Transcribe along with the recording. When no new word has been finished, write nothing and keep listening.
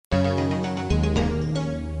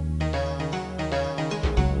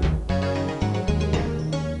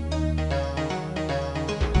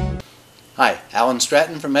Hi, Alan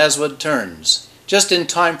Stratton from As Wood Turns. Just in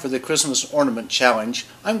time for the Christmas Ornament Challenge,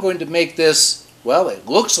 I'm going to make this, well, it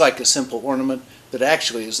looks like a simple ornament, but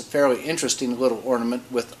actually is a fairly interesting little ornament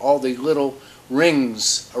with all the little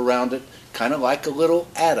rings around it, kind of like a little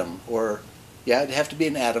atom, or, yeah, it'd have to be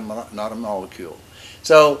an atom, not a molecule.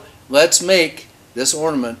 So let's make this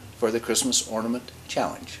ornament for the Christmas Ornament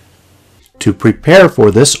Challenge. To prepare for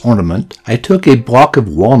this ornament, I took a block of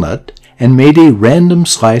walnut and made a random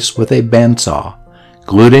slice with a bandsaw,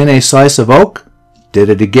 glued in a slice of oak, did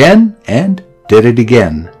it again, and did it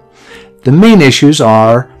again. The main issues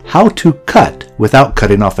are how to cut without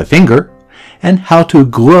cutting off a finger, and how to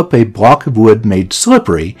glue up a block of wood made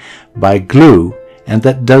slippery by glue and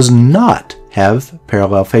that does not have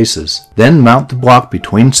parallel faces. Then mount the block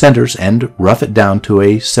between centers and rough it down to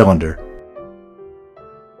a cylinder.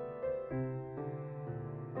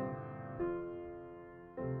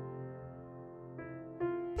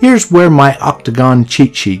 Here's where my octagon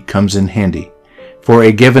cheat sheet comes in handy. For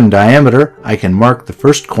a given diameter, I can mark the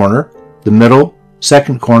first corner, the middle,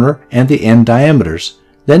 second corner, and the end diameters,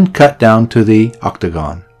 then cut down to the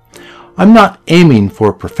octagon. I'm not aiming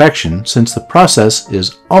for perfection since the process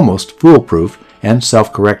is almost foolproof and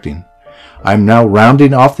self-correcting. I'm now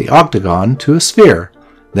rounding off the octagon to a sphere,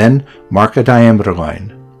 then mark a diameter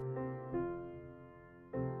line.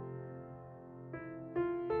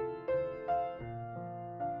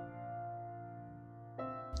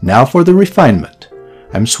 Now for the refinement.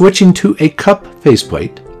 I'm switching to a cup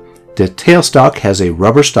faceplate. The tailstock has a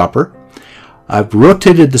rubber stopper. I've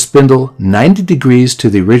rotated the spindle 90 degrees to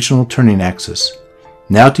the original turning axis.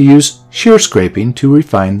 Now to use shear scraping to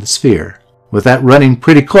refine the sphere. With that running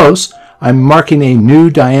pretty close, I'm marking a new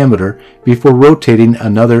diameter before rotating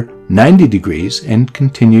another 90 degrees and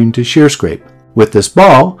continuing to shear scrape. With this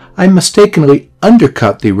ball, I mistakenly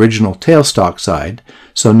undercut the original tailstock side,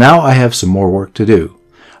 so now I have some more work to do.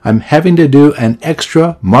 I'm having to do an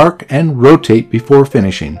extra mark and rotate before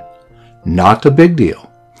finishing. Not a big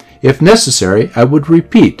deal. If necessary, I would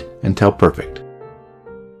repeat until perfect.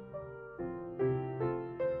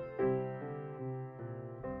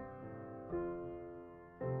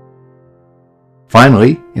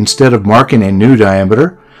 Finally, instead of marking a new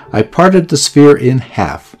diameter, I parted the sphere in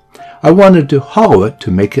half. I wanted to hollow it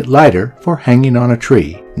to make it lighter for hanging on a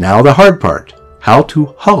tree. Now the hard part, how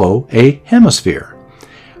to hollow a hemisphere.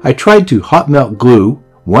 I tried to hot melt glue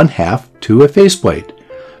one half to a faceplate,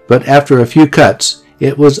 but after a few cuts,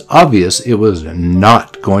 it was obvious it was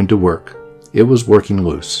not going to work. It was working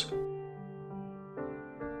loose.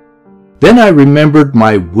 Then I remembered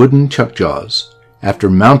my wooden chuck jaws. After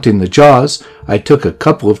mounting the jaws, I took a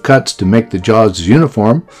couple of cuts to make the jaws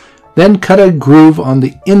uniform, then cut a groove on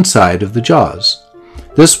the inside of the jaws.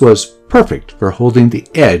 This was perfect for holding the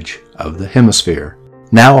edge of the hemisphere.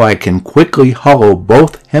 Now I can quickly hollow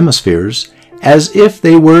both hemispheres as if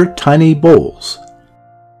they were tiny bowls.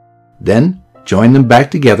 Then join them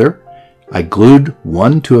back together. I glued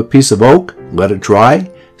one to a piece of oak, let it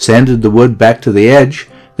dry, sanded the wood back to the edge,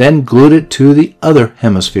 then glued it to the other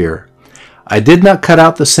hemisphere. I did not cut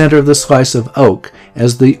out the center of the slice of oak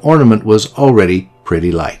as the ornament was already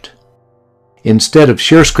pretty light. Instead of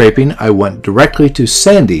shear scraping, I went directly to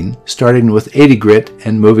sanding, starting with 80 grit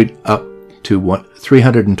and moving up to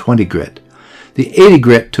 320 grit. The 80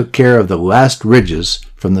 grit took care of the last ridges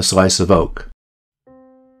from the slice of oak.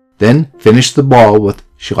 Then finished the ball with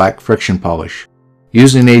shellac friction polish.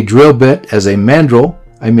 Using a drill bit as a mandrel,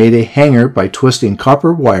 I made a hanger by twisting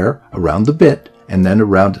copper wire around the bit and then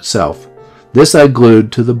around itself. This I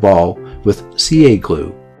glued to the ball with CA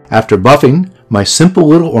glue. After buffing, my simple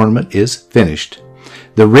little ornament is finished.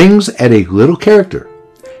 The rings add a little character.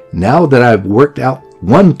 Now that I've worked out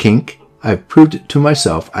one kink, I've proved it to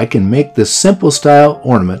myself I can make this simple style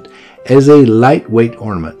ornament as a lightweight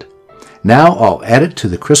ornament. Now I'll add it to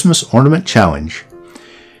the Christmas Ornament Challenge.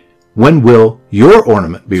 When will your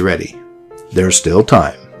ornament be ready? There's still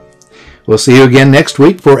time. We'll see you again next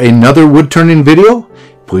week for another wood turning video.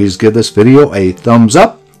 Please give this video a thumbs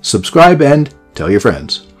up, subscribe, and tell your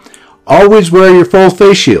friends. Always wear your full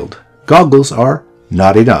face shield. Goggles are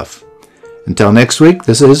not enough. Until next week,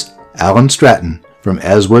 this is Alan Stratton from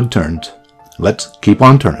As Wood Turns. Let's keep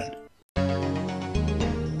on turning.